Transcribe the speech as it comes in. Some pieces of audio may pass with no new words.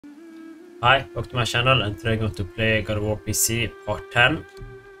Hi, welcome to my channel, and today I'm going to play God of War PC Part 10.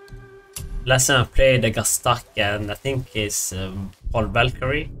 Last time I played, I got stuck, and I think it's Paul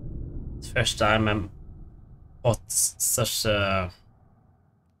Valkyrie. It's the first time I fought such a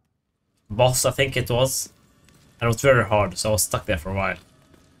boss, I think it was. And it was very hard, so I was stuck there for a while.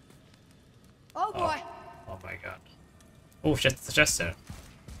 Oh boy! Oh my god. Oh shit, there's a chest there.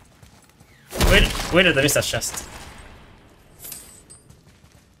 Where did I miss that chest?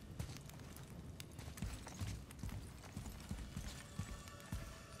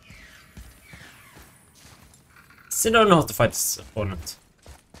 Still don't know how to fight this opponent.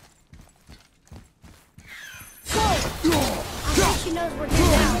 I think she knows we're here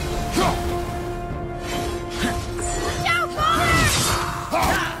now. Watch out,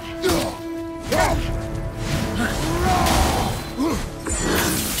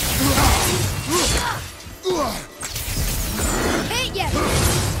 Hit ya!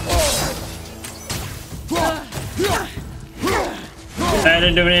 I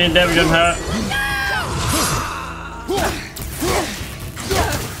didn't do any damage on her.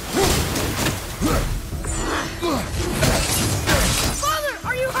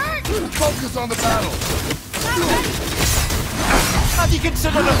 Focus on the battle. Have you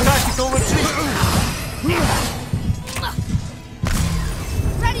considered a tactical retreat?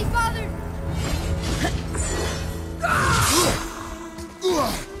 Ready, father!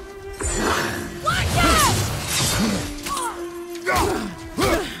 Watch out!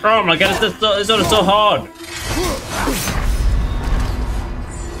 Oh my god, it's so hard.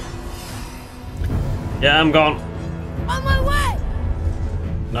 Yeah, I'm gone. On my way!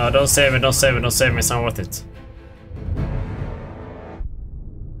 No, don't save me, don't save me, don't save me, it's not worth it.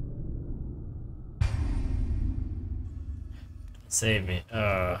 Save me.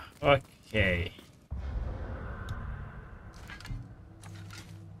 Okay.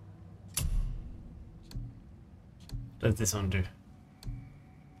 What does this one do?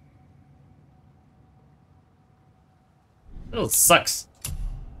 Oh, it sucks.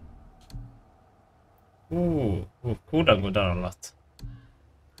 Ooh, cooldown go down a lot.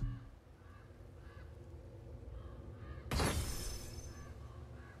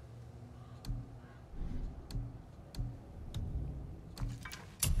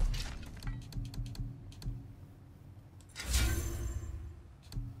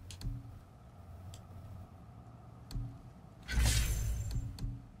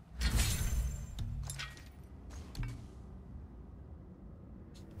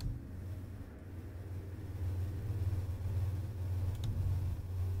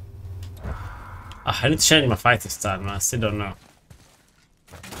 I need to change my fighting style, man. I still don't know.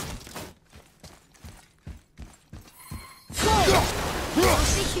 I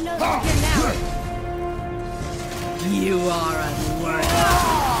think she knows we're here now. You are unworthy.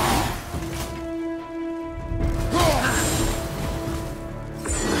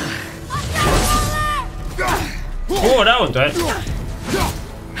 Oh, that one's right.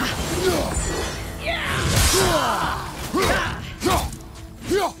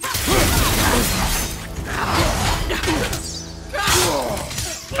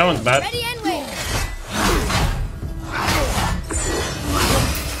 That one's bad. Ready and wait!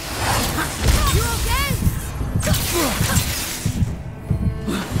 You okay?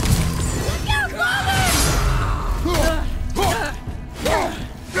 Look out, father!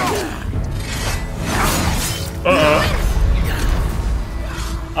 Uh-oh.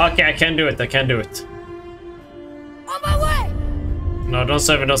 Okay, I can't do it, I can't do it. On my way! No, don't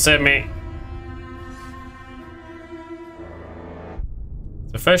save me, don't save me.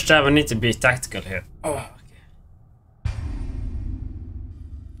 The first time I need to be tactical here. Oh, okay.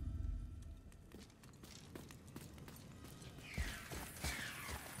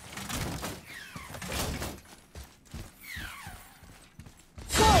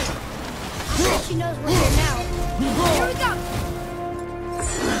 Go! I think she knows we're here now. Here we go!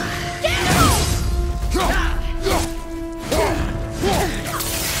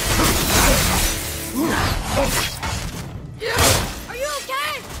 Are you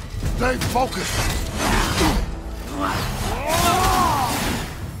okay? Stay focused.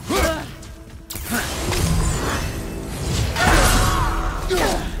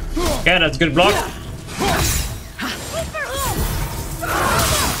 Okay, that's a good block.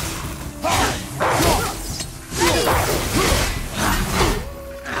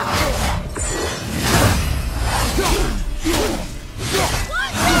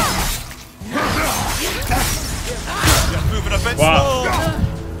 You're moving a bit Wow. slow.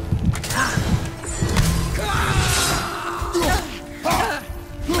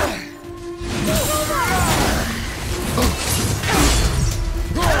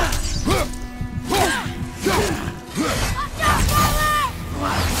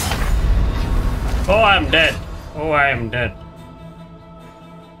 Oh, I'm dead. Oh, I am dead.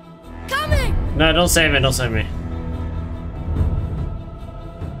 Coming! No, don't save me, don't save me.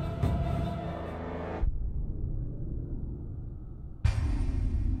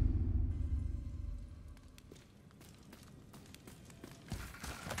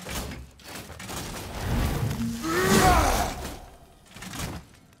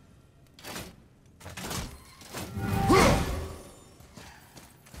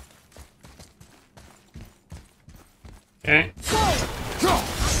 Okay. Go! I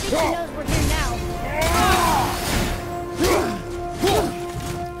think she knows we're here now.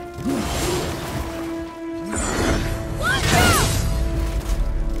 Watch out!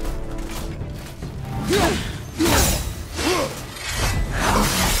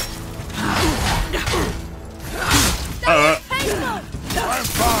 Painful! I'm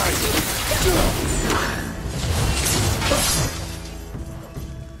fine.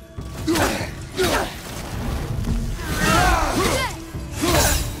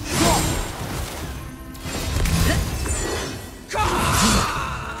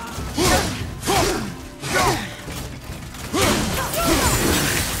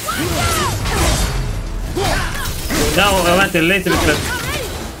 No, I went a little bit.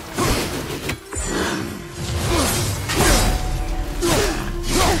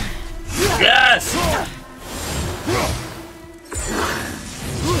 Yes!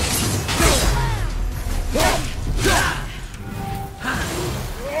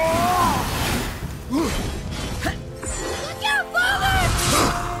 Look out, father!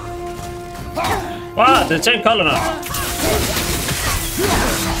 What? They changed color now.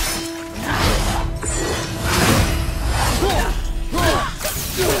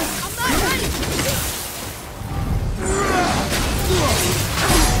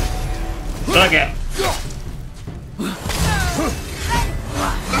 Okay.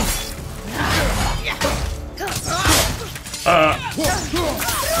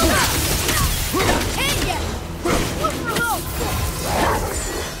 Can't get! Look for help!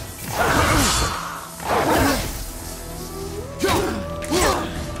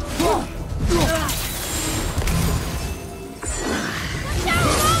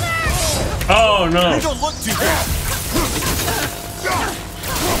 Oh no! You don't look too bad.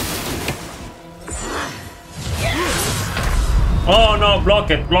 Oh no! Block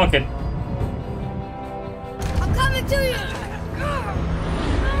it! Block it! I'm coming to you!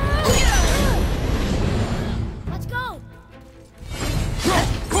 Let's go!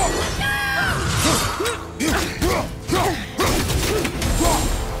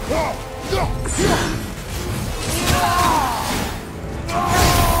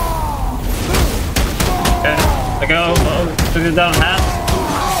 Okay, took it down half.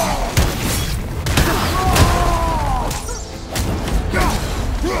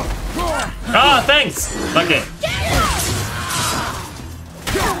 Ah, thanks! Okay.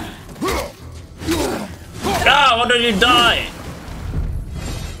 Ah, why don't you die?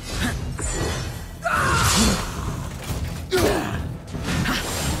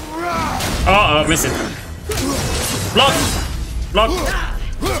 Oh, I missed it. Block! Block!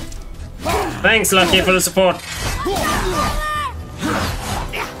 Thanks, Lucky, for the support.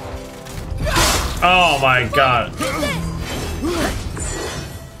 Oh my god.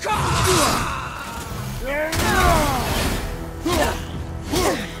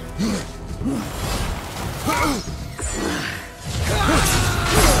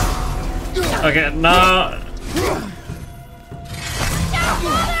 Okay, now.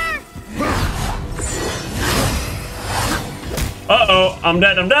 Uh-oh, I'm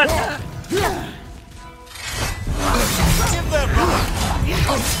dead, I'm dead. Give that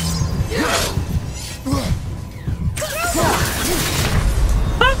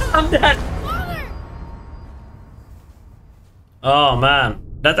I'm dead. Oh man,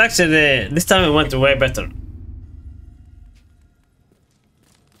 that actually, this time it went way better.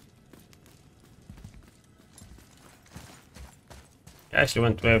 It actually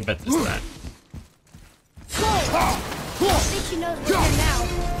went way better this time. I think she knows we're here now.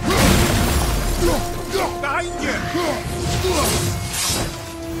 behind you.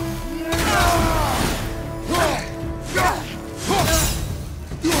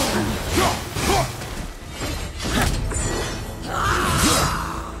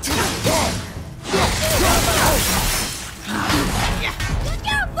 Look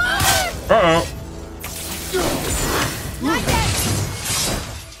out, father! Uh-oh. Not yet.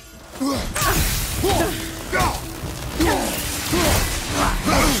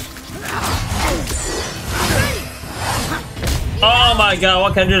 Oh my god,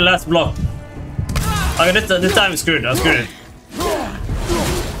 what can I do the last block? Okay, this time it's screwed. I screwed it.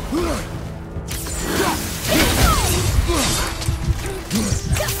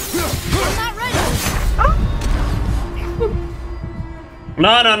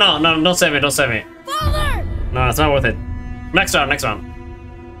 No, no, no, no, don't save me, don't save me. Father! No, it's not worth it. Next round, next round.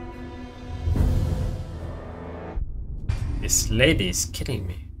 This lady is kidding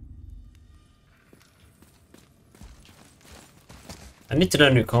me. I need to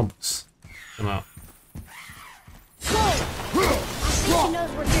learn new combos. Come on. Whoa! I think she knows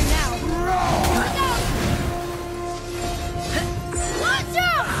we're here now. Watch out! Watch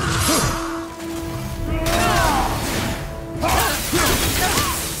out!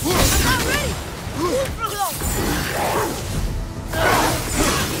 I'm not ready!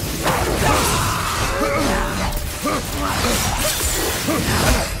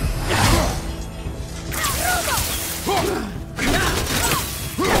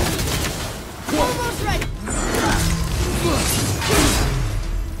 Almost ready!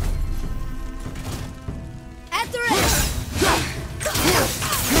 At the ready!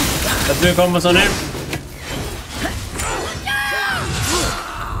 Let's do combos on him.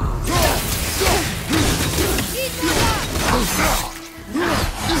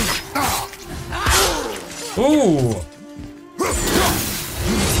 Ooh!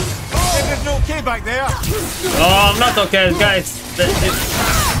 Everything okay back there? Oh, I'm not okay, guys.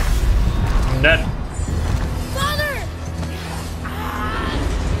 I'm dead. Father!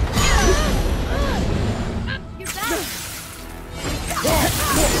 You're back!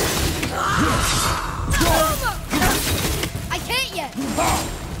 I can't yet!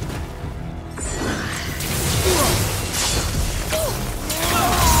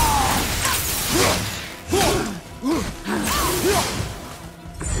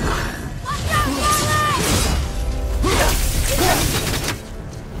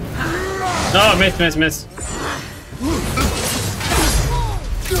 No, miss.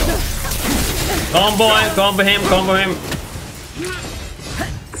 Combo him.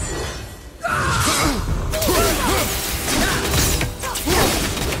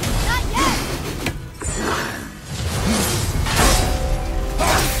 Not yet!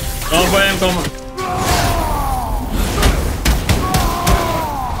 Combo.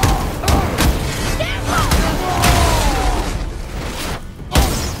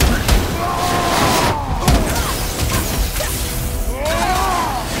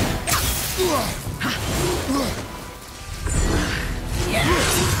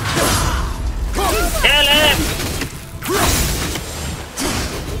 Kill him!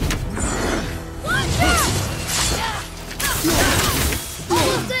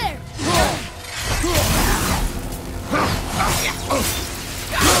 Almost there!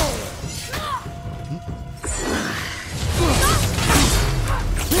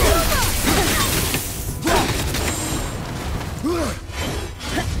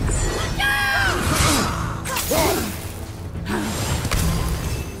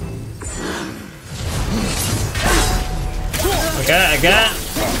 Okay.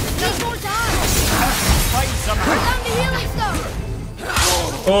 Just more time! Find something. Found the healing stone!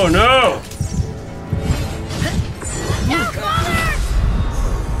 Oh no! Yeah, Father!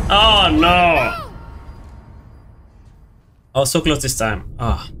 Oh no! I was so close this time.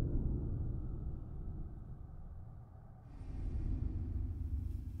 Ah.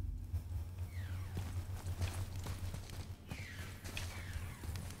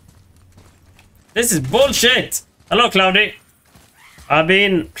 This is bullshit! Hello, Cloudy. I've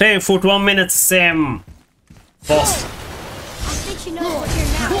been playing for 1 minute, same boss. I think she knows we're here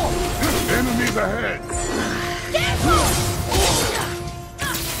now. Enemies ahead. Careful!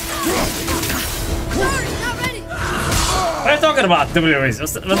 Sorry, not ready! What are you talking about, WRs?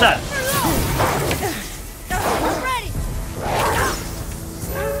 What's that? We're ready!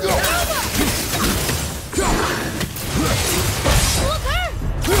 Look her!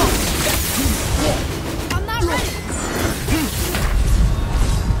 I'm not ready!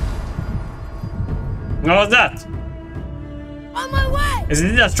 What was that? On my way! Is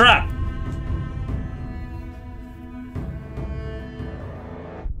it a trap?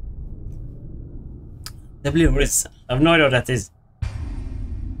 WRs. I have no idea what that is.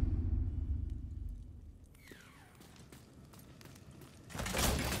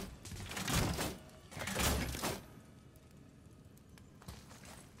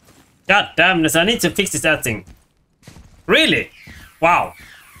 God damn this, I need to fix that thing. Really? Wow.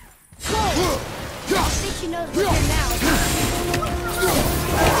 I think she knows we're here now.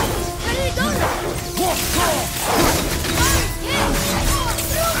 Ready to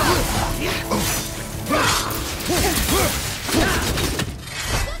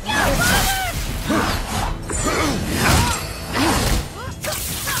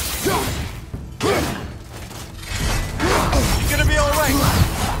You gonna be alright?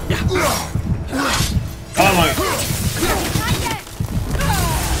 Oh my. Not yet!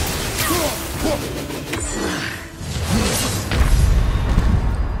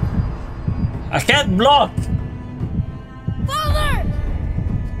 can't block! Father!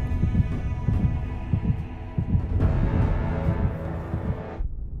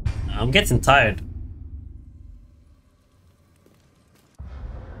 I'm getting tired.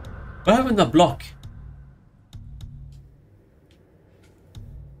 What happened to the block?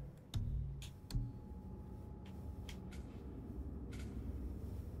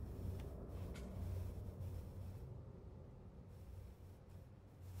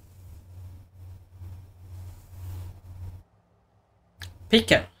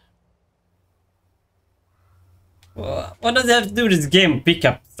 Pickup. What does it have to do with this game?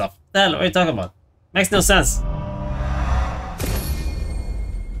 Pickup stuff. The hell, what are you talking about? Makes no sense.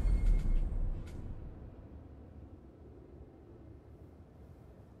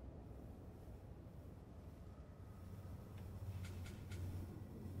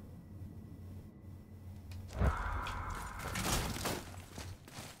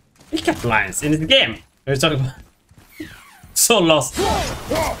 Pickup lines in this game. What are you talking about? So lost. I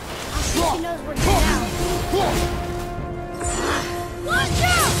think she knows we're here now. Watch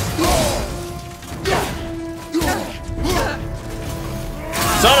out!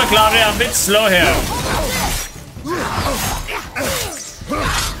 Sorry, Claudia, I'm a bit slow here.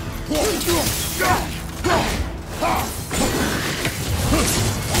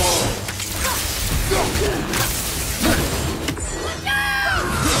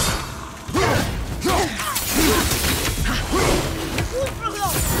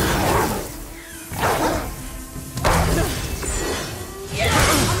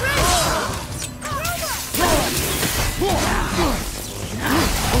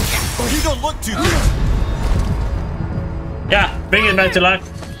 You don't look too good. Yeah, bring it back to life.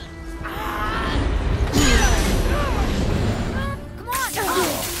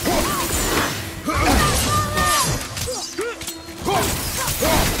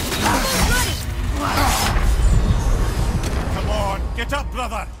 Come on, get up,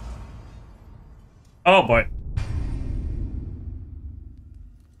 brother. Oh boy.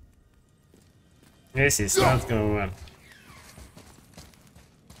 This is not going well.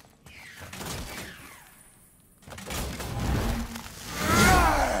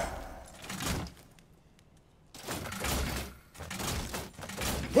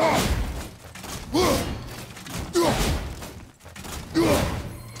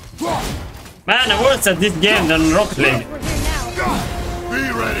 Man, I'm worse at this game than Rocket League. We're here now. Be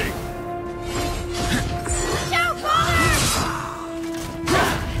ready. Watch out, Father!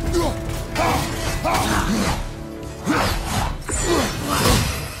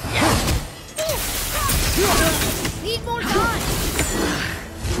 Need more time.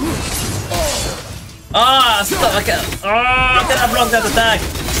 Ah, stop! I can't. Oh, I cannot block that attack.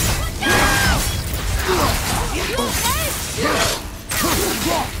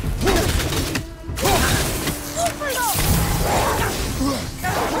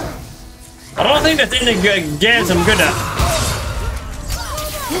 I don't think that's in the games I'm good at.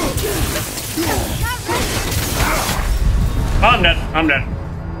 I'm dead. I'm dead.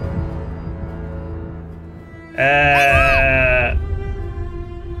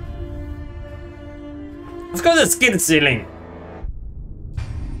 Let's go to the skill ceiling.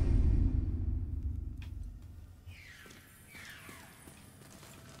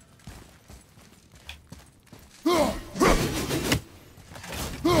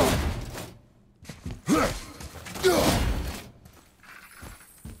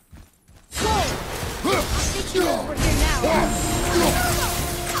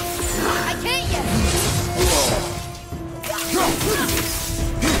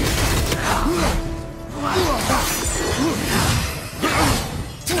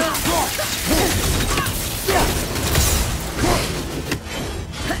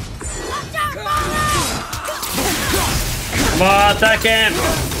 Come on, attack him!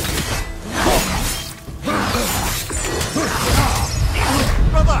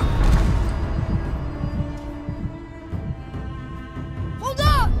 Brother! Hold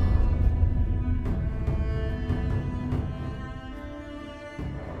on!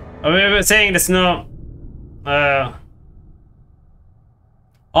 We were saying there's no... Oh,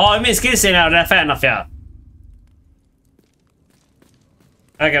 I mean skill now, that's fair enough, yeah.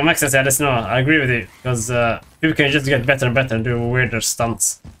 Okay, Max said there's no, I agree with you, because people can just get better and better and do weirder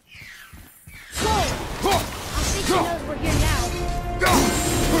stunts. I think she knows we're here now.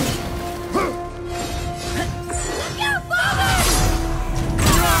 Look out, Father!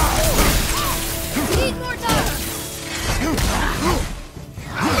 Need more time.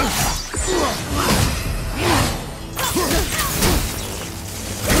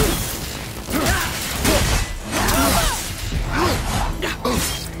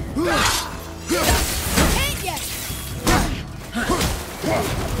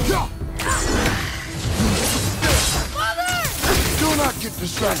 get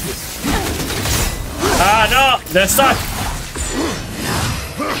distracted. Ah, no! They're stuck!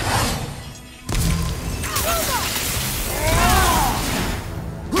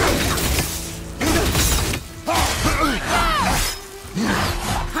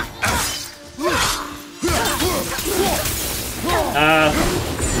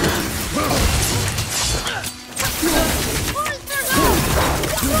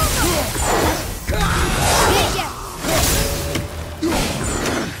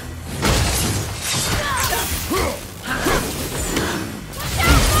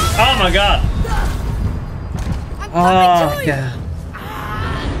 Oh my god! Oh god.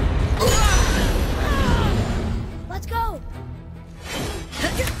 Let's go.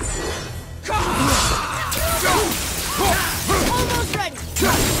 Almost ready.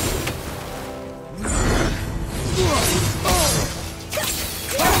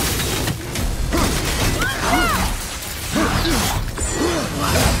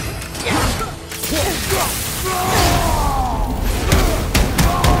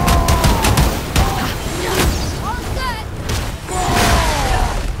 All set.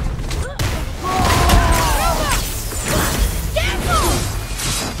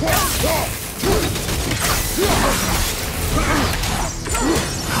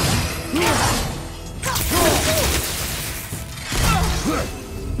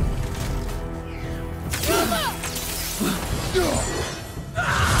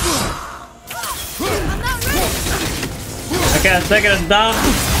 Okay, I'm taking it down.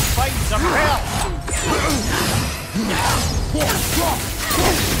 Find some help.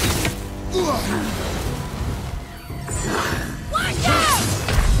 Watch out!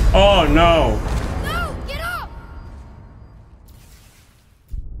 Oh no! No, get up!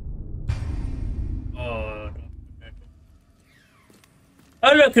 Oh,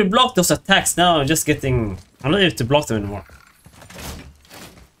 I could block those attacks now. I'm just getting. I'm not able to block them anymore.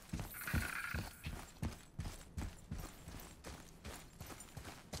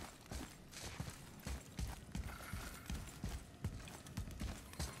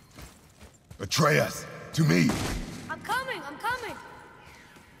 Atreus, to me. I'm coming, I'm coming.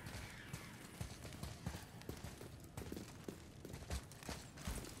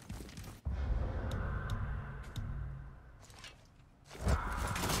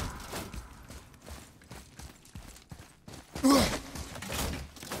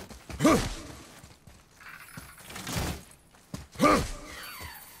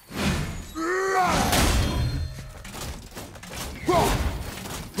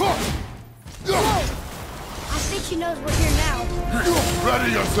 I think she knows we're here now.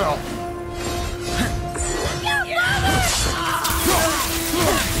 Ready yourself.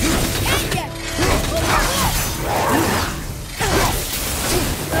 Look out,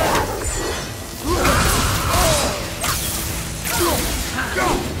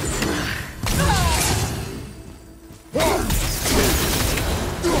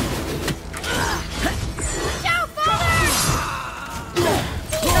 Watch out, father!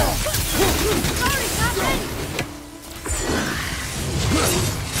 Sorry, not ready.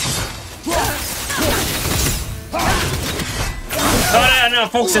 Oh no,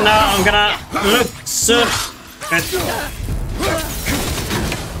 focusing now. I'm gonna look soon. Watch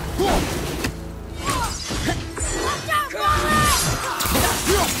out, father!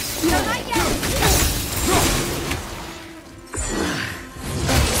 Not yet.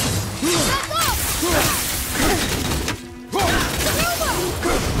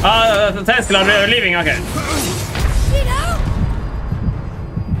 Thanks, glad we're leaving. Okay. Get out!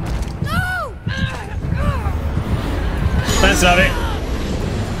 No! Thanks, Lavi.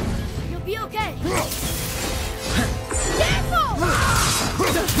 You'll be okay. Careful!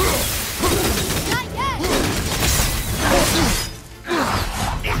 Not yet.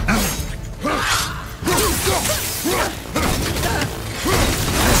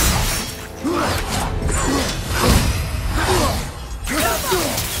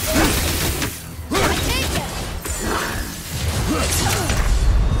 Take it.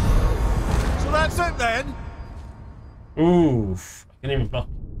 So that's it then? Oof. I can't even block.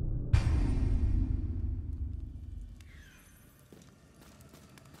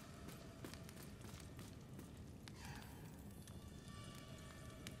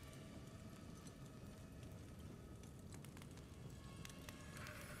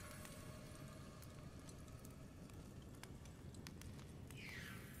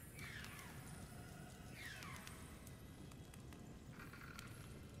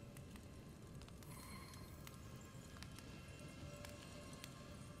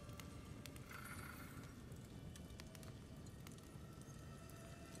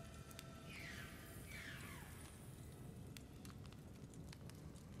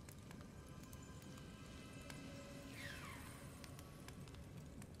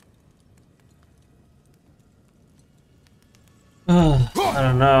 I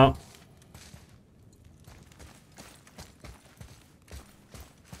don't know.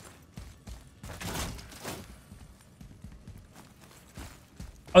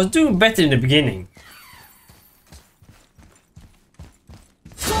 I was doing better in the beginning.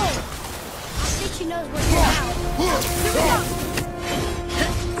 Go! I think she knows where you're now. Here we go!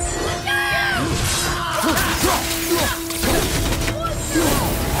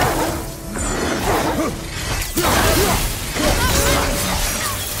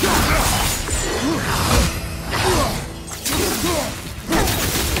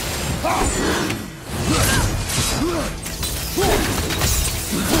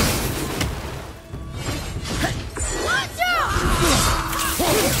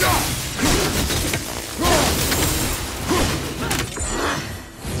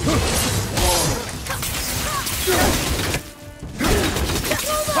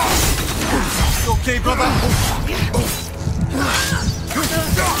 You okay, brother?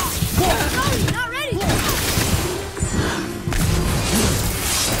 Not ready!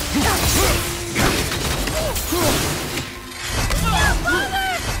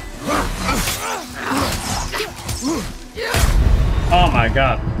 Oh my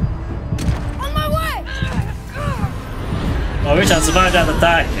god. On my way! I wish I survived that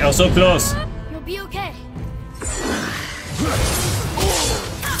attack. I was so close. You'll be okay.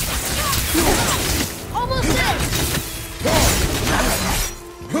 Almost there!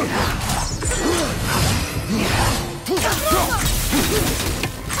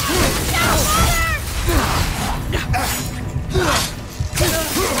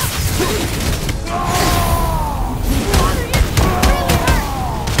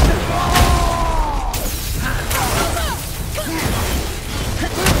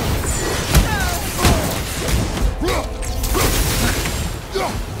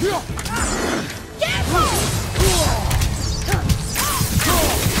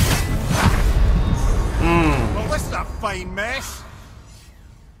 Well, this is a fine mess.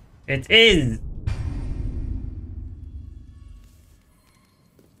 It is.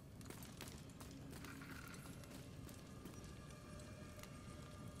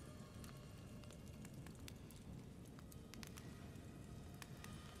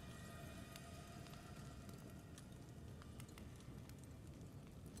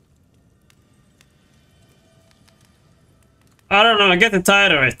 I don't know, I'm getting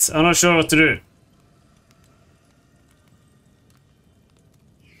tired of it. I'm not sure what to do.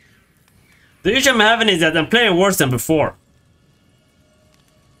 The issue I'm having is that I'm playing worse than before.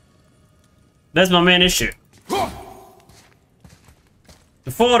 That's my main issue.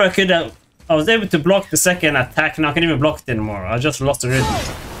 Before I was able to block the second attack, now I can't even block it anymore. I just lost the rhythm. I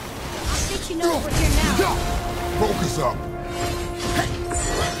think she knows we're here now. Focus up.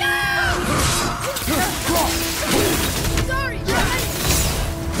 Sorry,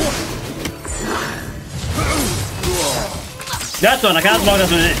 That one, I can't block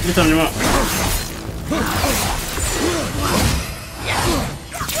this one anymore.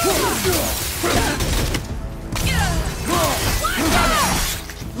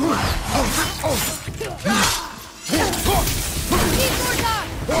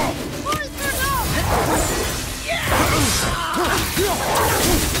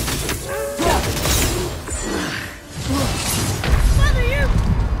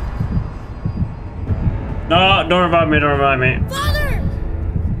 No, don't revive me, don't revive me. Father!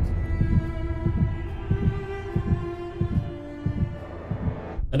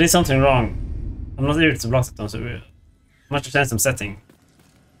 I did something wrong. I'm not able to block it, so much chance I'm setting.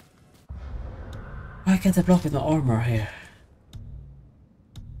 Why can't I block with my armor here?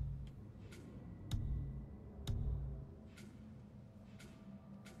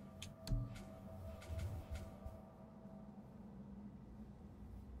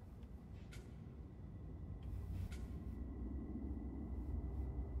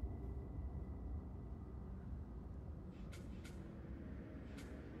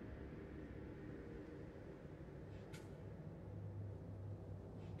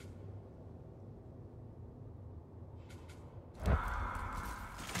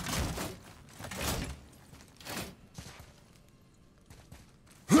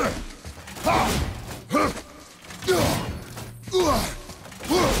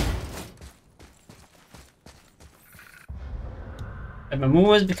 And my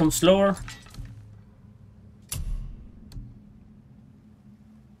movements become slower.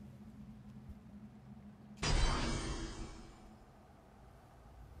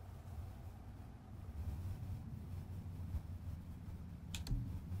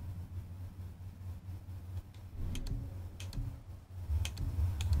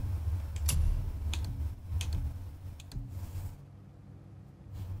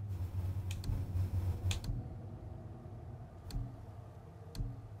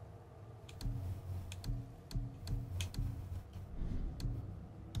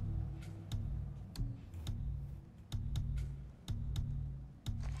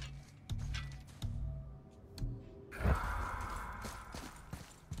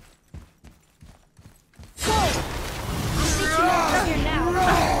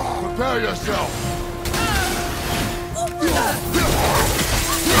 Prepare yourself.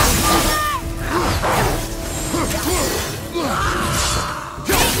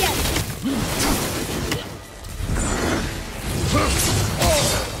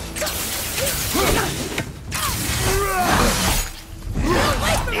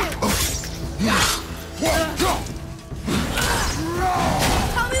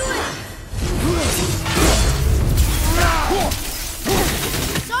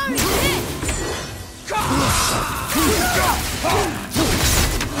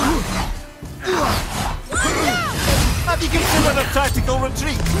 Have you considered a tactical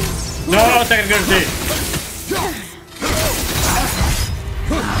retreat? No, tactical retreat.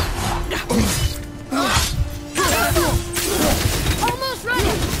 Almost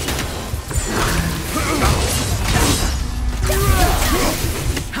ready.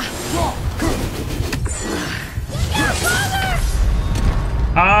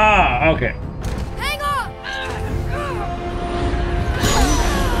 Ah, okay. Hang on.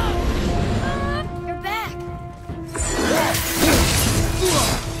 You're back.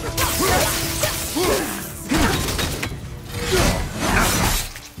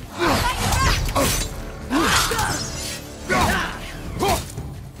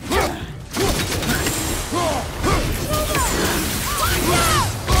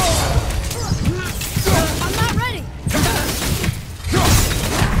 I'm not ready.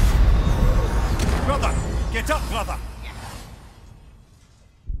 Brother, get up, brother.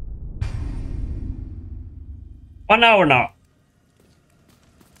 1 hour now.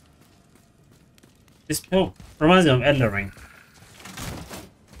 This book reminds me of Elden Ring.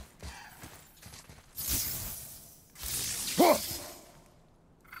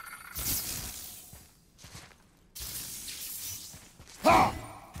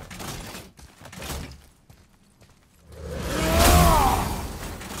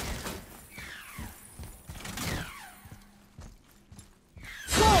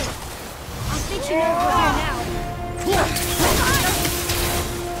 I think she knows we're here now.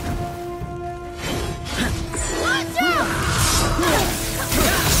 Watch out!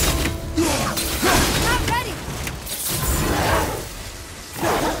 Not ready. Not ready.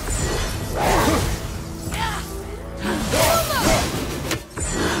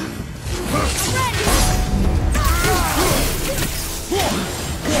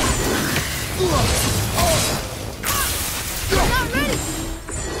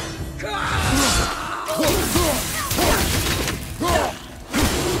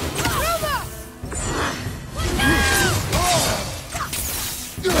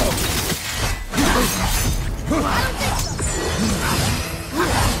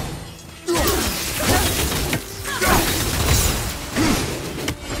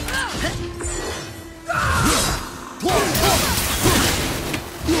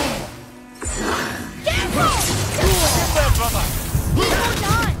 Get there, brother. Hold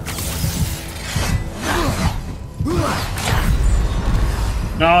on.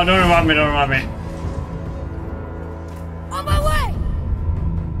 No, don't remind me, don't remind me. On my way.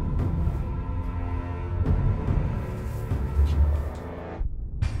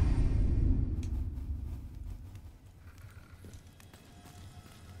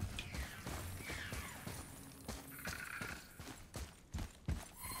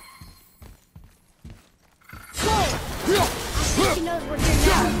 I think she knows we're here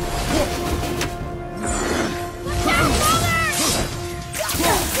now. Watch out, brother!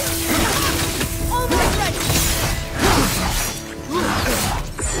 Almost ready.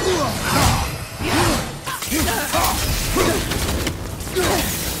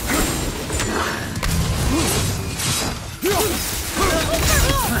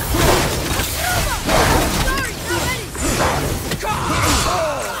 Sorry, not ready.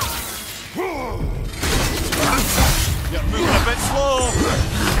 You're moving a bit slow.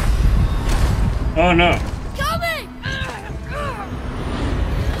 Oh no. Coming!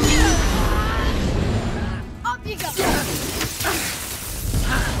 Up you go.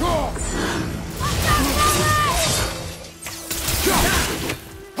 Watch out,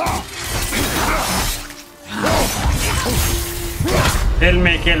 Kill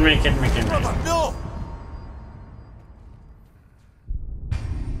me, kill me, kill me, kill me. Brother, no.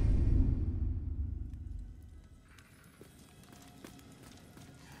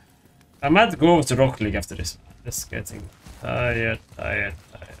 I might go to Rocket League after this. Just getting tired.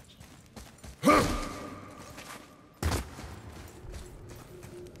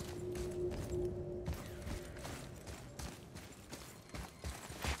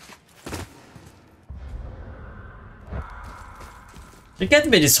 You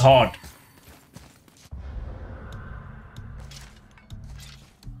can't be this hard.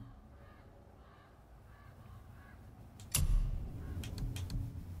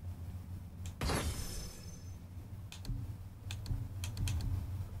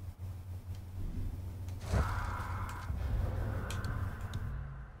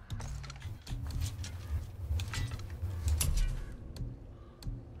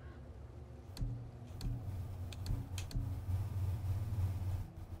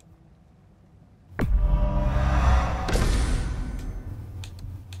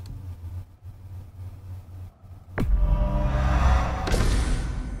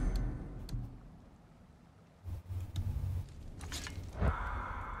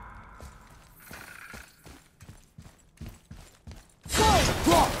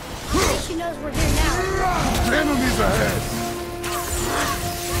 she knows we're here now. Enemies ahead!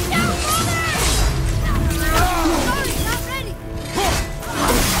 Now, Sorry, not ready.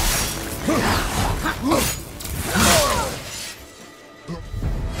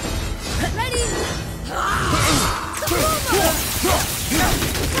 Ready?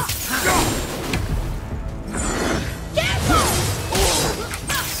 Careful!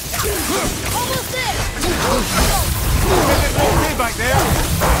 Almost there. Okay back there.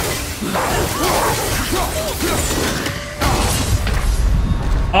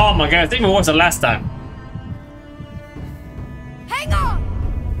 Oh my god, I think it was the last time. Hang on.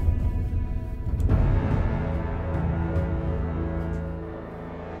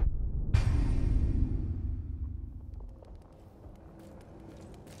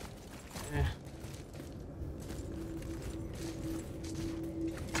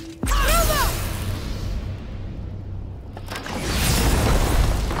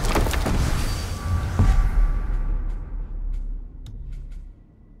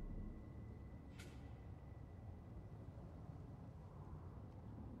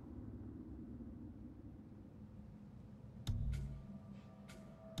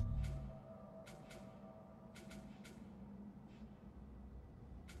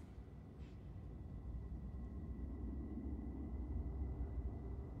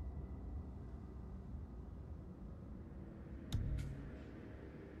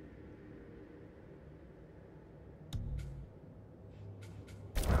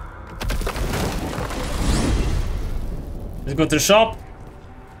 Let's go to the shop.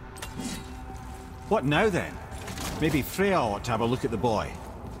 What now then? Maybe Freya ought to have a look at the boy.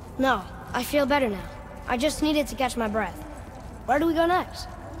 No, I feel better now. I just needed to catch my breath. Where do we go next?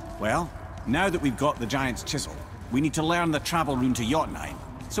 Well, now that we've got the Giant's Chisel, we need to learn the travel rune to Jotunheim,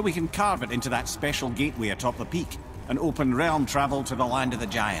 so we can carve it into that special gateway atop the peak, and open realm travel to the land of the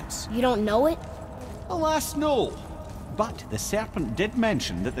Giants. You don't know it? Alas, no. But the Serpent did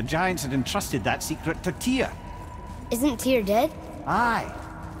mention that the Giants had entrusted that secret to Tyr. Isn't Tyr dead? Aye,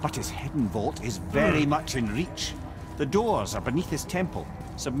 but his hidden vault is very much in reach. The doors are beneath his temple,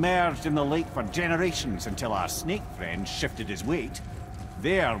 submerged in the lake for generations until our snake friend shifted his weight.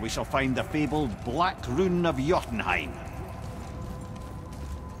 There we shall find the fabled Black Rune of Jotunheim.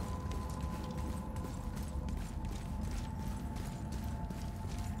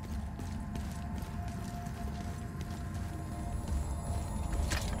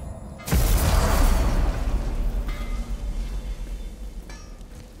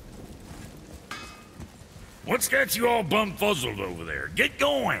 What's got you all bum-fuzzled over there? Get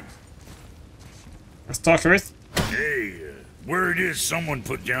going! Let's talk to it. Hey, word is someone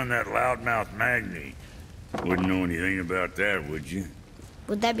put down that loudmouth Magni. Wouldn't know anything about that, would you?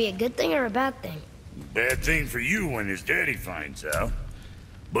 Would that be a good thing or a bad thing? Bad thing for you when his daddy finds out.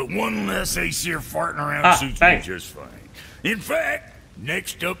 But one less Aesir farting around suits me thanks. just fine. In fact,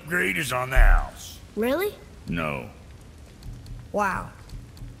 next upgrade is on the house. Really? No. Wow.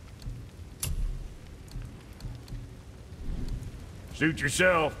 Suit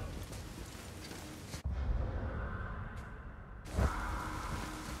yourself.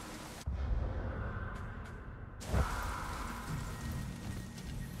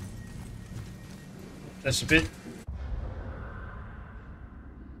 That's a bit.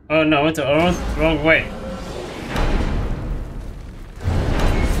 Oh no, I went the wrong way.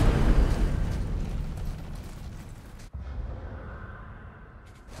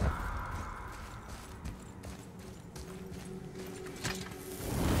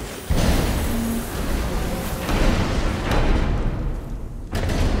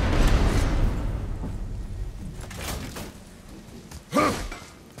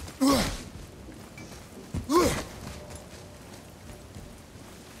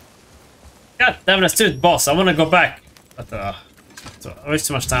 God damn it, stupid boss. I want to go back. But I waste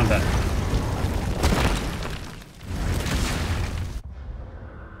too much time there.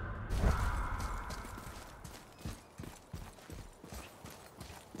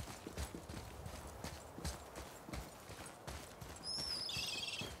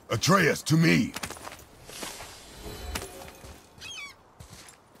 Atreus, to me!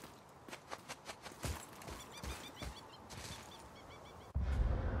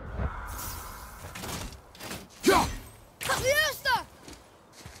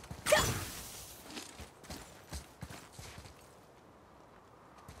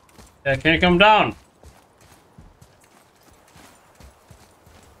 Yeah, can you come down?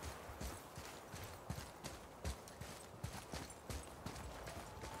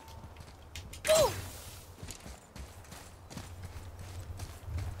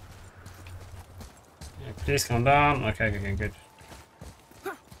 Yeah, please come down. Okay, good.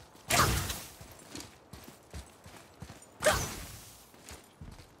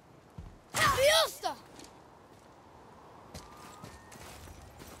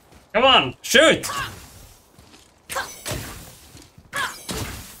 Come on, shoot!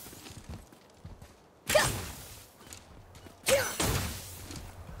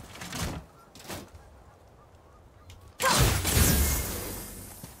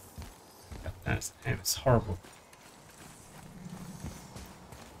 That's it's horrible.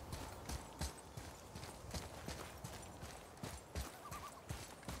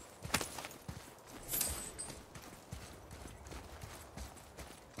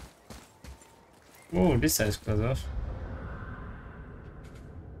 Oh, this side is closed off.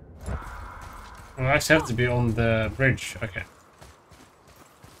 Oh, I actually have to be on the bridge. Okay.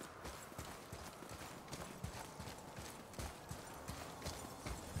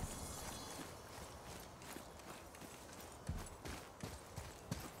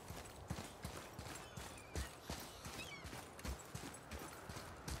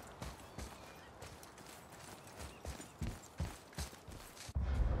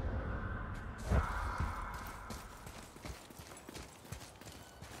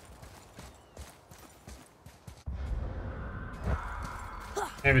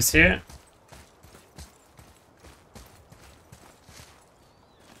 Maybe it's here.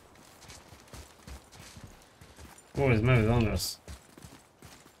 Oh, it's moving on us.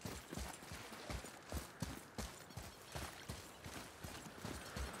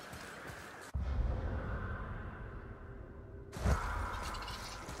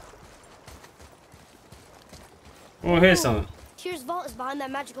 Oh, here's something. Tyr's vault is behind that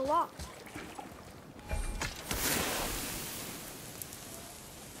magical lock.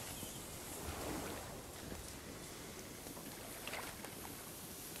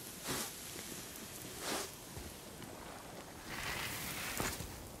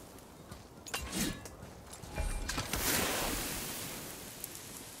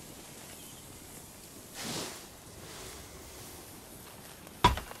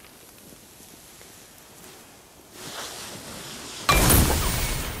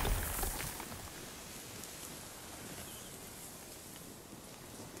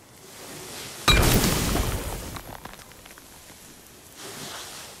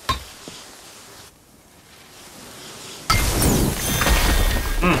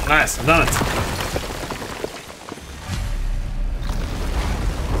 Nice, I've done it.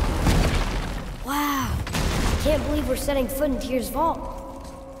 Wow. I can't believe we're setting foot in Tyr's vault.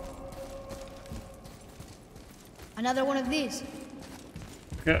 Another one of these.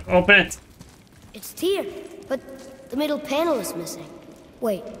 Okay, open it. It's Tyr, but the middle panel is missing.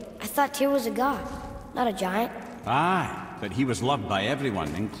 Wait, I thought Tyr was a god, not a giant. Aye, but he was loved by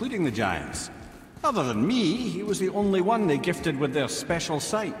everyone, including the giants. Other than me, he was the only one they gifted with their special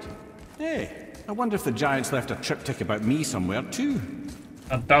sight. Hey, I wonder if the giants left a triptych about me somewhere too.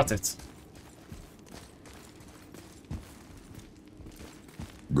 I doubt it.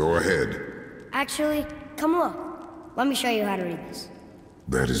 Go ahead. Actually, come look. Let me show you how to read this.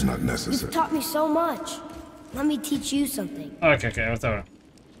 That is not You've necessary. taught me so much. Let me teach you something. Okay, whatever.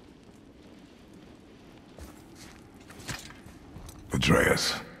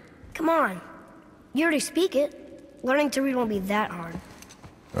 Atreus. Come on. You already speak it. Learning to read won't be that hard.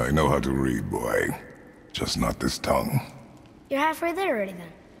 I know how to read, boy. Just not this tongue. You're halfway there already then.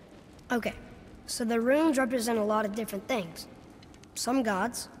 Okay, so the runes represent a lot of different things. Some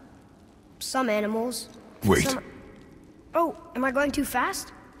gods, some animals. Wait. Some... Oh, am I going too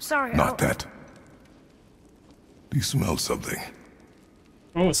fast? Sorry. Not that. Do you smell something?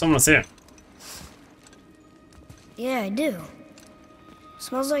 Oh, someone's here. Yeah, I do.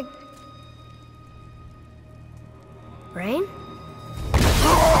 Smells like... rain?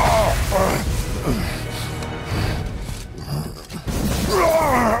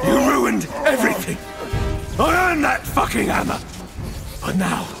 You ruined everything! I earned that fucking hammer! But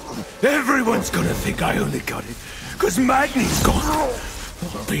now, everyone's gonna think I only got it, cause Magni's gone!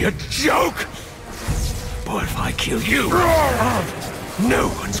 It'll be a joke! But if I kill you,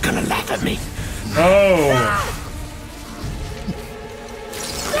 no one's gonna laugh at me! Oh!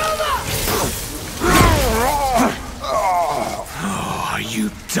 Oh, are you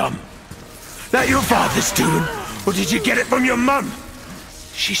dumb? That your father's doing? Or did you get it from your mum?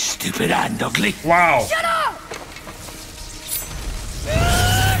 She's stupid and ugly. Wow! Shut up!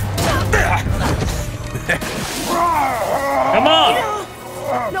 Come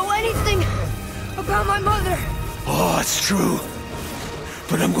on! Know anything about my mother? Oh, it's true.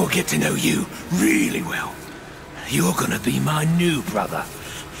 But I'm gonna get to know you really well. You're gonna be my new brother.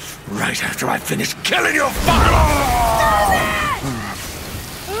 Right after I finish killing your father!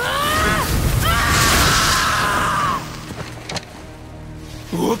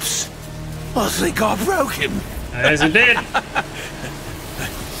 Whoops. I think I broke him. Yes, you did.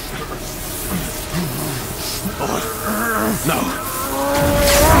 No.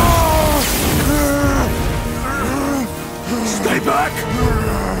 Stay back!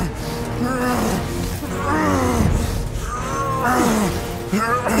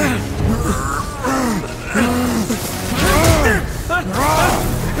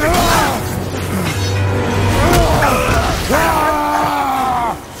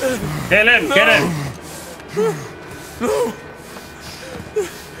 Kill him! Get him! No!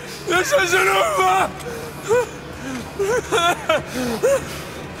 This isn't over!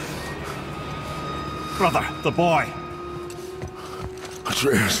 Brother, the boy.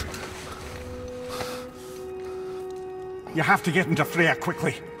 Atreus. You have to get into Freya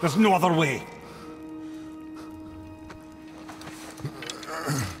quickly. There's no other way.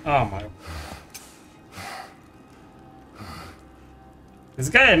 Oh my. This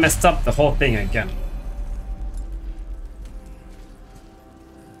guy messed up the whole thing again.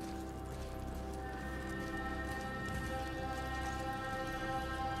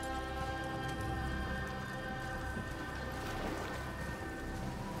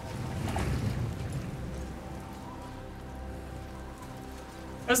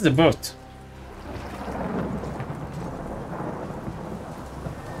 Where's the boat?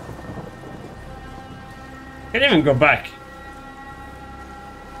 Can't even go back.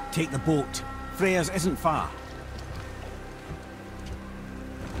 Take the boat. Freya's isn't far.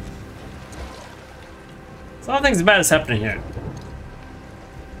 So nothing's bad is happening here.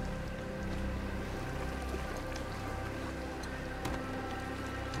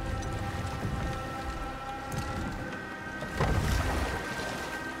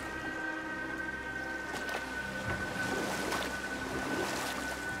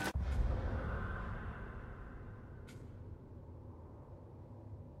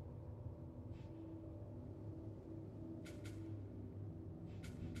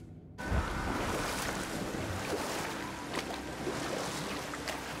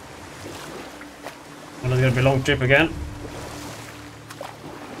 Well, it's gonna be a long trip again.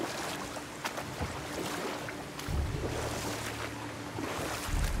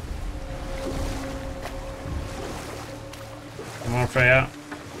 Come on, Freya.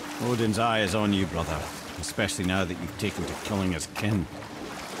 Odin's eye is on you, brother. Especially now that you've taken to killing his kin.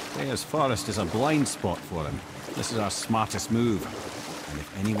 Freya's forest is a blind spot for him. This is our smartest move. And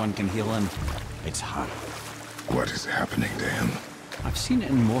if anyone can heal him, it's her. What is happening to him? I've seen it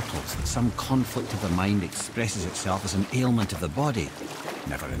in mortals that some conflict of the mind expresses itself as an ailment of the body.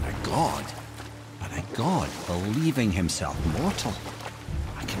 Never in a god, but a god believing himself mortal.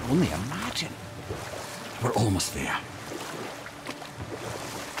 I can only imagine. We're almost there.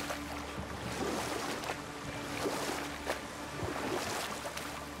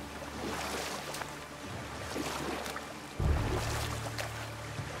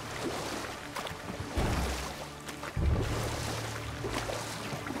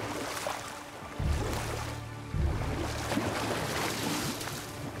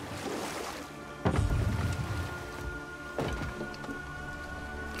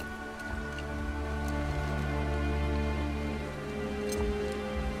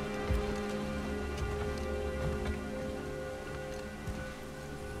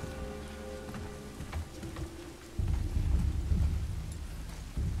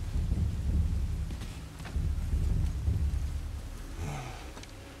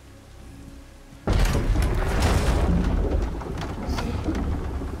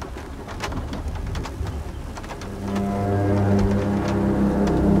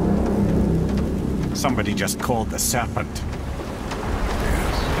 Somebody just called the serpent.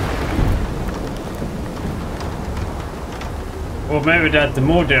 Or maybe that's the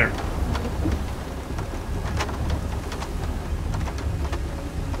Modir.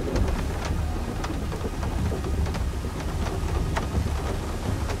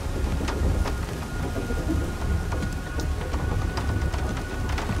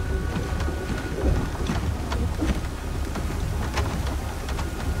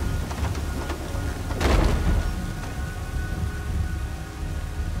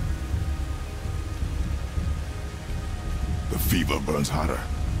 The fever burns hotter.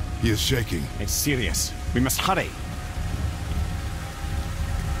 He is shaking. It's serious. We must hurry.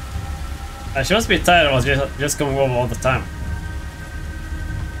 She must be tired of us just going over all the time.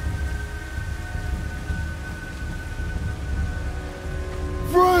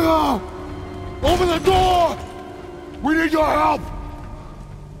 Freya! Open the door! We need your help!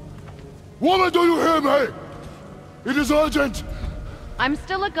 Woman, do you hear me? It is urgent! I'm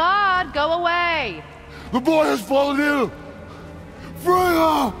still a god. Go away. The boy has fallen ill!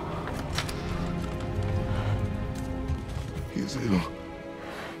 Freya! He is ill.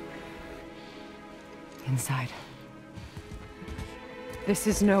 Inside. This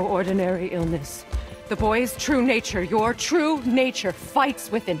is no ordinary illness. The boy's true nature, your true nature,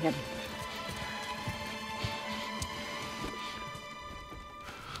 fights within him.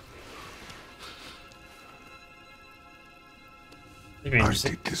 I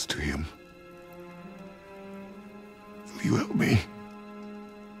did this to him. Will you help me?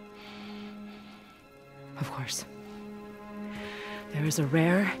 Of course. There is a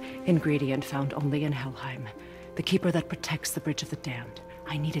rare ingredient found only in Helheim. The keeper that protects the Bridge of the Damned.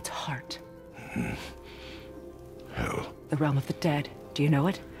 I need its heart. Hell. The realm of the dead. Do you know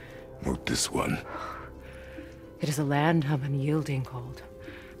it? Not this one. It is a land of unyielding cold.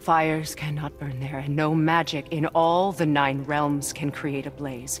 Fires cannot burn there, and no magic in all the 9 realms can create a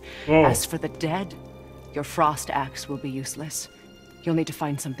blaze. Whoa. As for the dead, your frost axe will be useless. You'll need to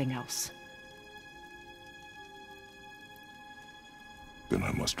find something else. Then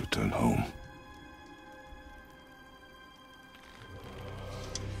I must return home.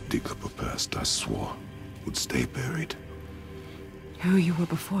 Dig up a past I swore would stay buried. Who you were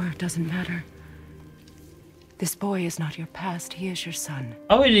before doesn't matter. This boy is not your past, he is your son.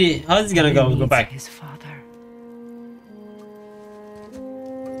 How is he gonna go Needs back? his father.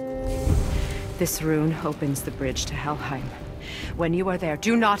 This rune opens the bridge to Helheim. When you are there,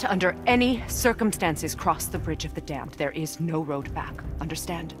 do not under any circumstances cross the Bridge of the Damned. There is no road back.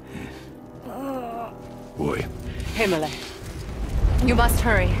 Understand? Boy, Himmele. You must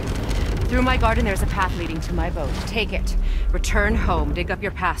hurry. Through my garden there's a path leading to my boat. Take it. Return home, dig up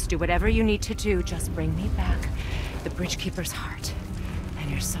your past, do whatever you need to do. Just bring me back the Bridgekeeper's heart, and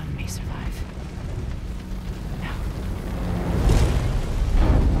your son may survive. Now.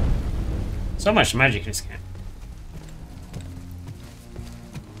 So much magic in this game.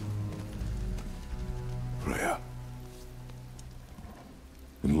 Freya.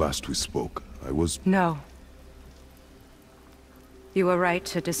 When last we spoke, I was... No. You were right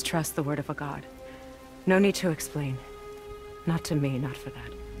to distrust the word of a god. No need to explain. Not to me, not for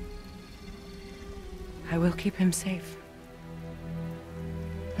that. I will keep him safe.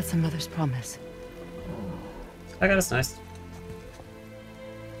 That's a mother's promise. I got that's nice.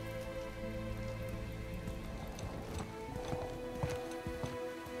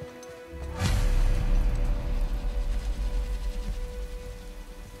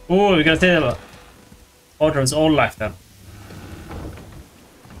 Oh, we're gonna take the order of his own life then.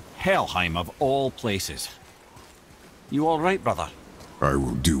 Helheim of all places. You all right, brother? I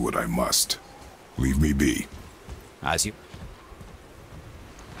will do what I must. Leave me be. As you...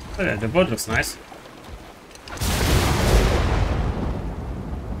 Oh, yeah, the boat looks nice.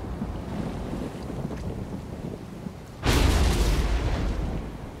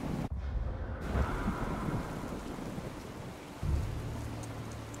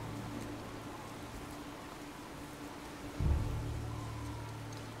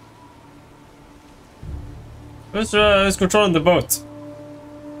 Who's controlling the boat?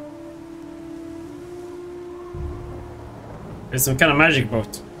 It's some kind of magic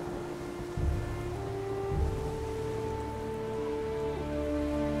boat.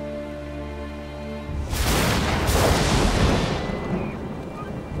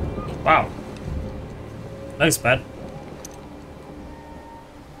 Wow. Looks bad.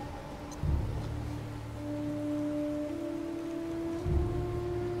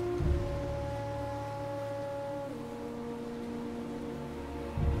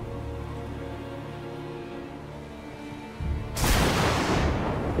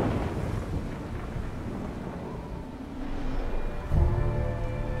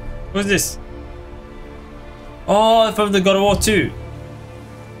 Who's this? Oh, from the God of War 2.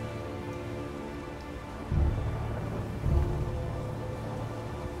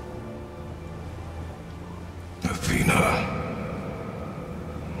 Athena.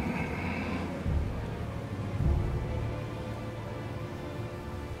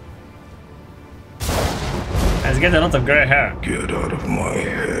 He's getting a lot of grey hair. Get out of my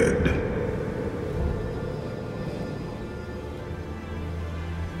head.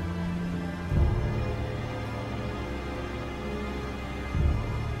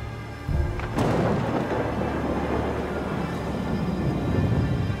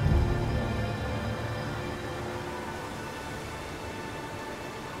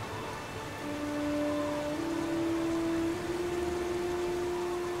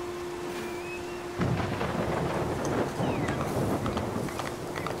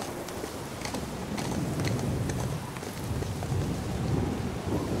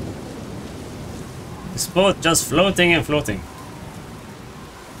 This boat just floating and floating.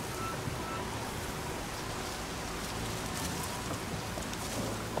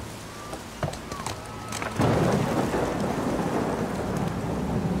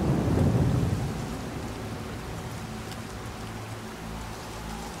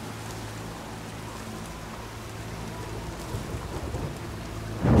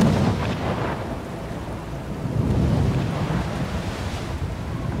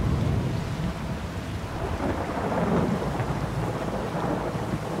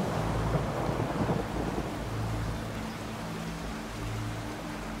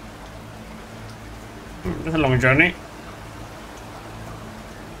 It's a long journey.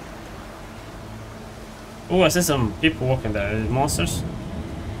 Oh, I see some people walking there. Monsters.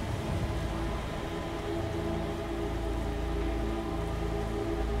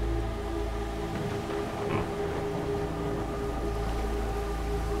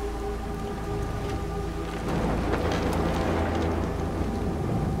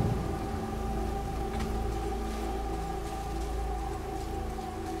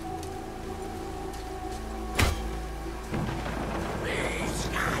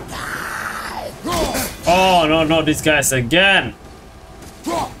 Oh no, no, these guys again.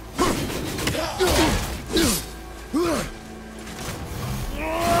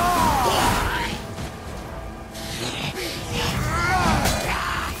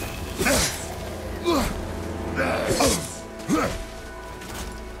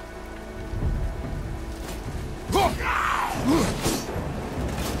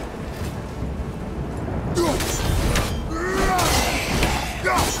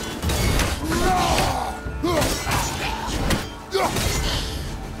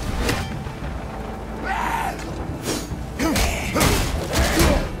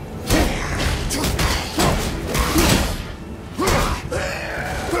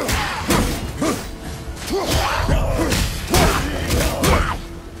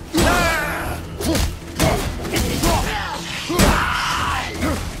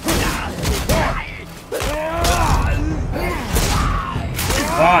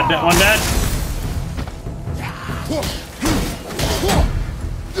 Ah, that one dead.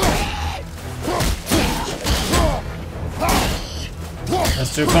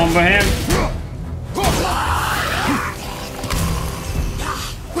 Let's do combo him.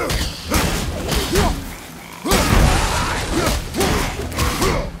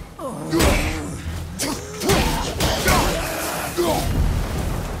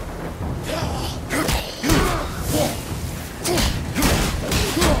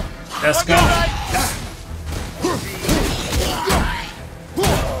 Let's go.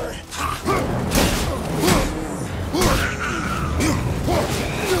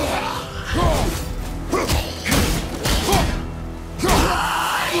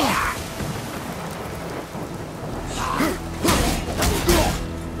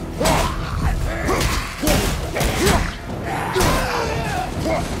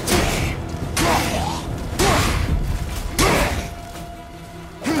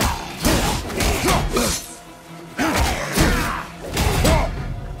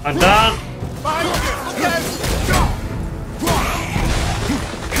 I'm done.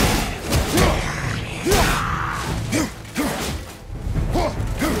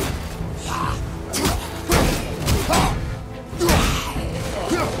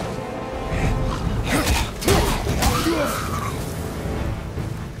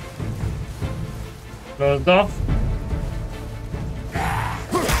 Closed off.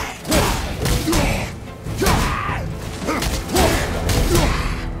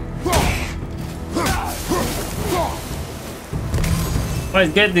 Oh,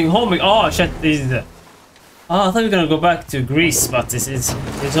 it's getting home. Oh shit, this is the... Oh, I thought we were gonna go back to Greece, but it's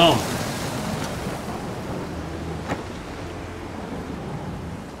home.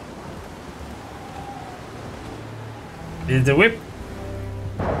 Is the whip?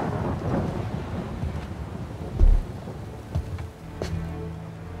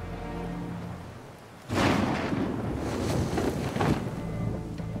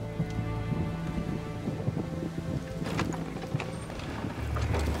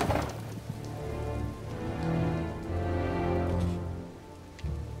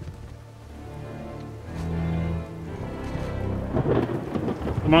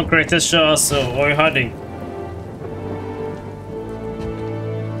 Come on, Kratos, show us where you're hiding.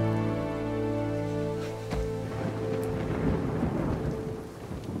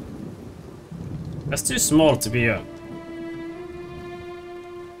 That's too small to be a...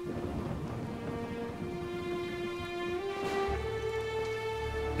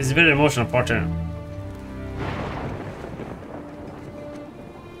 It's a very emotional partner.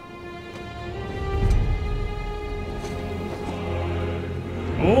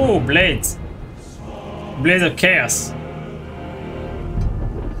 Oh, blades! Blades of Chaos.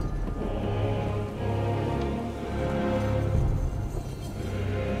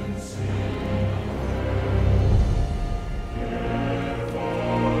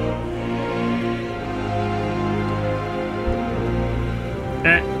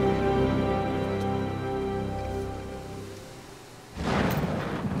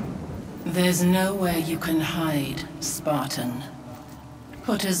 There's nowhere you can hide, Spartan.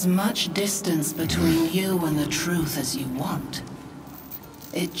 Put as much distance between you and the truth as you want.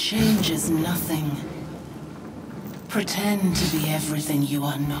 It changes nothing. Pretend to be everything you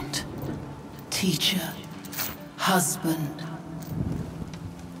are not. Teacher, husband,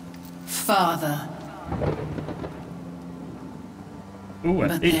 father. Ooh,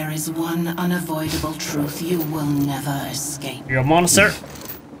 But there is one unavoidable truth you will never escape. You're a monster.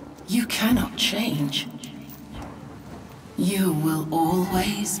 You cannot change. You will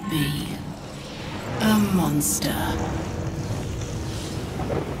always be a monster.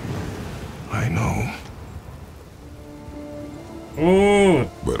 I know. Ooh.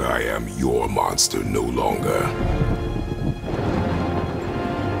 But I am your monster no longer.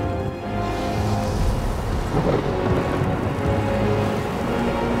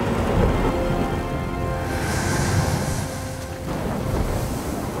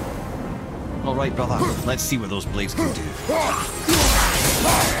 All right, brother. Let's see what those blades can do.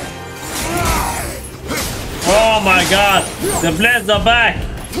 Oh my god! The blades are back!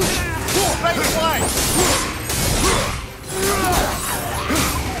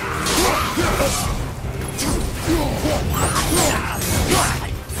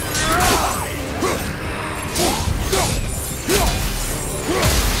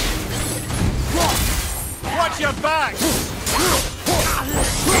 Watch your back!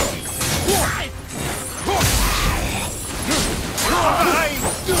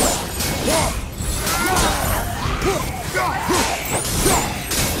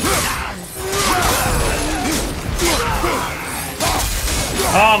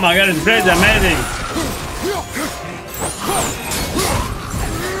 Oh my god, this blade is amazing!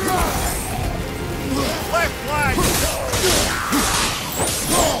 Left flag!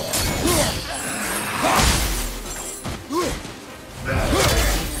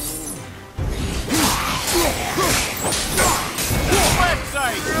 Left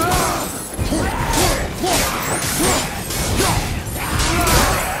side!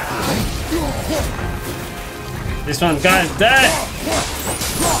 This one guy's dead!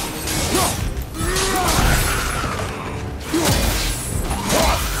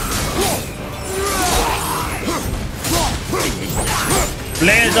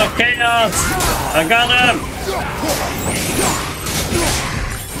 Blades of Chaos! I got him!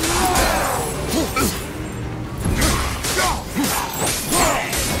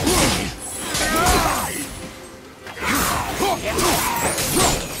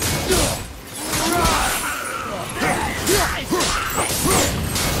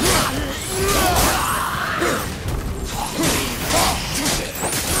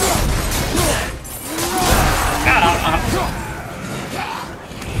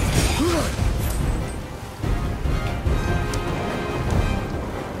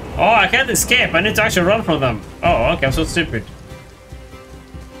 Oh, I can't escape. I need to actually run from them. Oh, okay, I'm so stupid.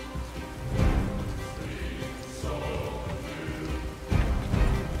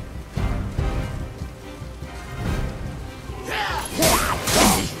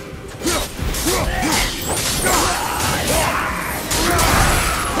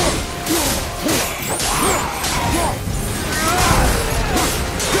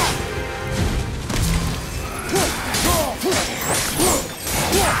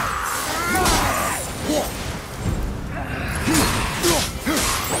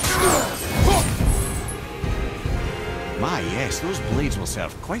 Those blades will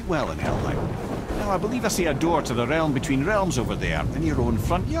serve quite well in Helheim. Now, I believe I see a door to the realm between realms over there, in your own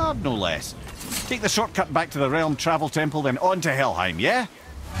front yard, no less. Take the shortcut back to the realm travel temple, then on to Helheim, yeah?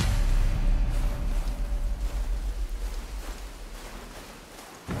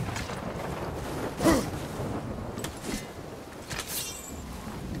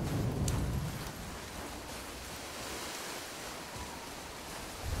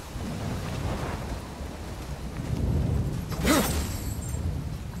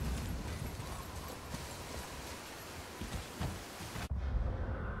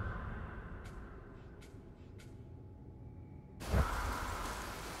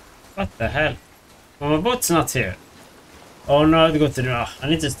 What the hell? Well, my boat's not here. Oh no, I have to go to the... I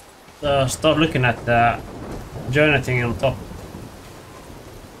need to start looking at the journey thing on top.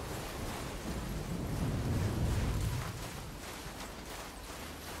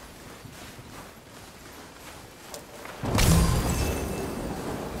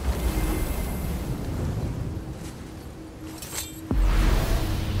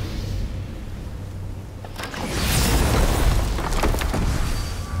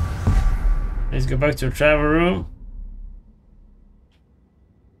 Let's go back to the travel room.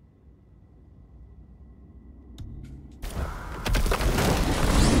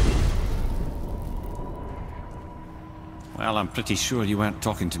 Well, I'm pretty sure you weren't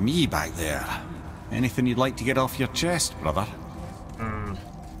talking to me back there. Anything you'd like to get off your chest, brother?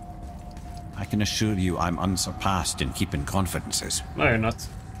 I can assure you I'm unsurpassed in keeping confidences. No, you're not.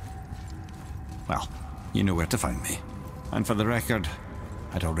 Well, you know where to find me. And for the record,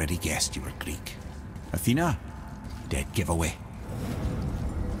 I'd already guessed you were Greek. Athena? Dead giveaway.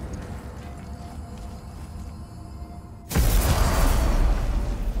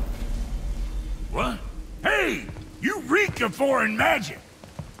 What? Hey! You reek of foreign magic!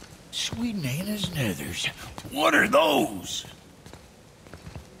 Sweet Nana's nethers. What are those?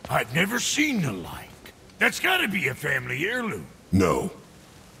 I've never seen the like. That's gotta be a family heirloom. No.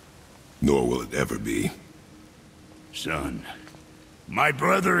 Nor will it ever be. Son, my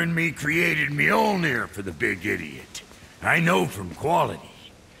brother and me created Mjolnir for the big idiot. I know from quality.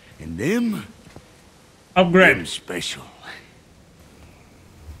 And them Upgrade. special.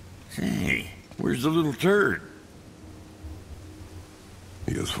 Hey, where's the little turd?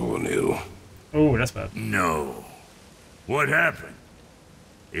 He has fallen ill. Oh, that's bad. No. What happened?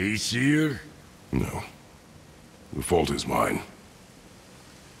 Aesir? No. The fault is mine.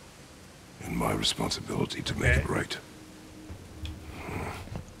 And my responsibility to make it right.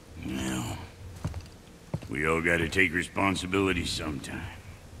 Well, we all gotta take responsibility sometime.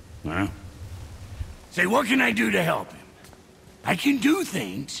 Huh? Say, what can I do to help him? I can do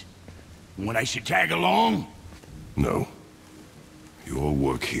things. When I should tag along? No. Your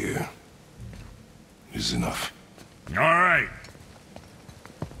work here is enough. All right.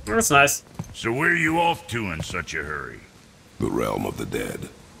 That's nice. So where are you off to in such a hurry? The realm of the dead.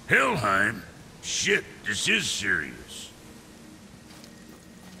 Helheim? Shit, this is serious.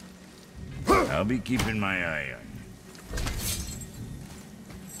 I'll be keeping my eye on you.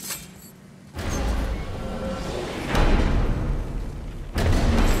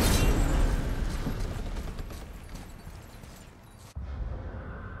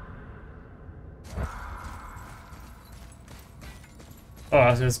 Oh,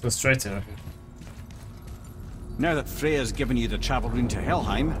 I was just go straight to it. Now that Freya's given you the travel rune to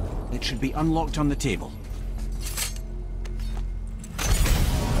Helheim, it should be unlocked on the table.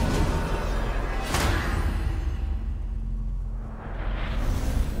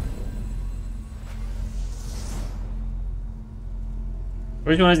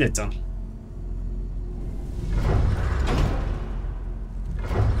 Which one is it on?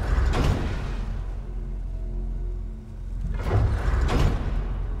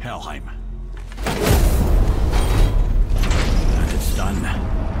 Helheim. And it's done.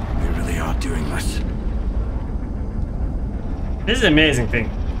 We really are doing this. This is an amazing thing.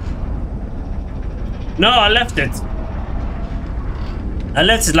 No, I left it. I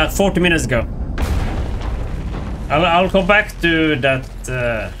left it like 40 minutes ago. I'll go back to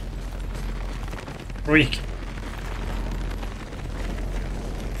that freak.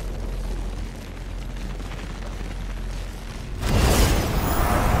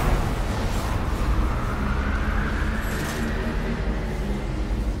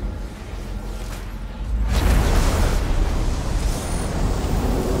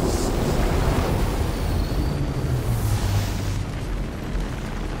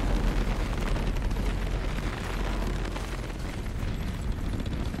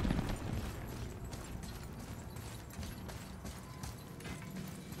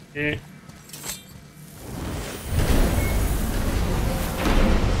 Okay.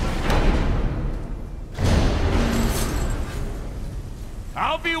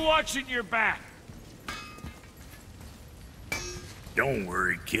 I'll be watching your back. Don't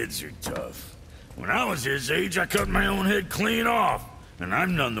worry, kids are tough. When I was his age, I cut my own head clean off. And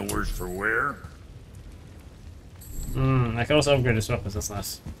I'm none the worse for wear. I can also upgrade his weapons, that's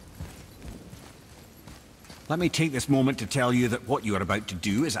nice. Let me take this moment to tell you that what you are about to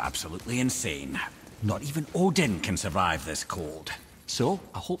do is absolutely insane. Not even Odin can survive this cold. So,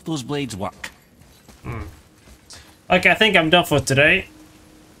 I hope those blades work. Okay, I think I'm done for today.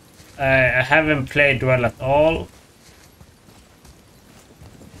 I haven't played well at all.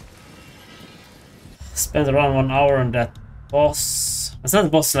 Spent around 1 hour on that boss. It's not the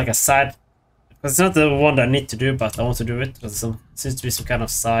boss, it's like a side. It's not the one that I need to do, but I want to do it. There's seems to be some kind of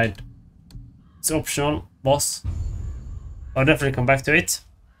side. It's optional boss. I'll definitely come back to it.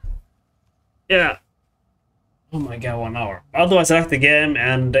 Yeah. Oh my god, 1 hour. Otherwise, I like the game,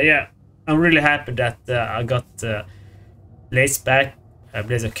 and yeah, I'm really happy that I got Blaze back,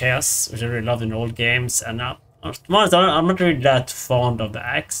 Blaze of Chaos, which I really love in old games. And to be honest, I'm not really that fond of the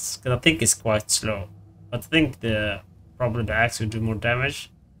axe, because I think it's quite slow. But I think probably the axe will do more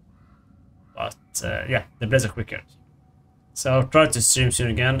damage. But yeah, the Blaze are quicker. So I'll try to stream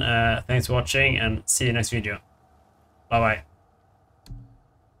soon again. Thanks for watching, and see you next video. Bye bye.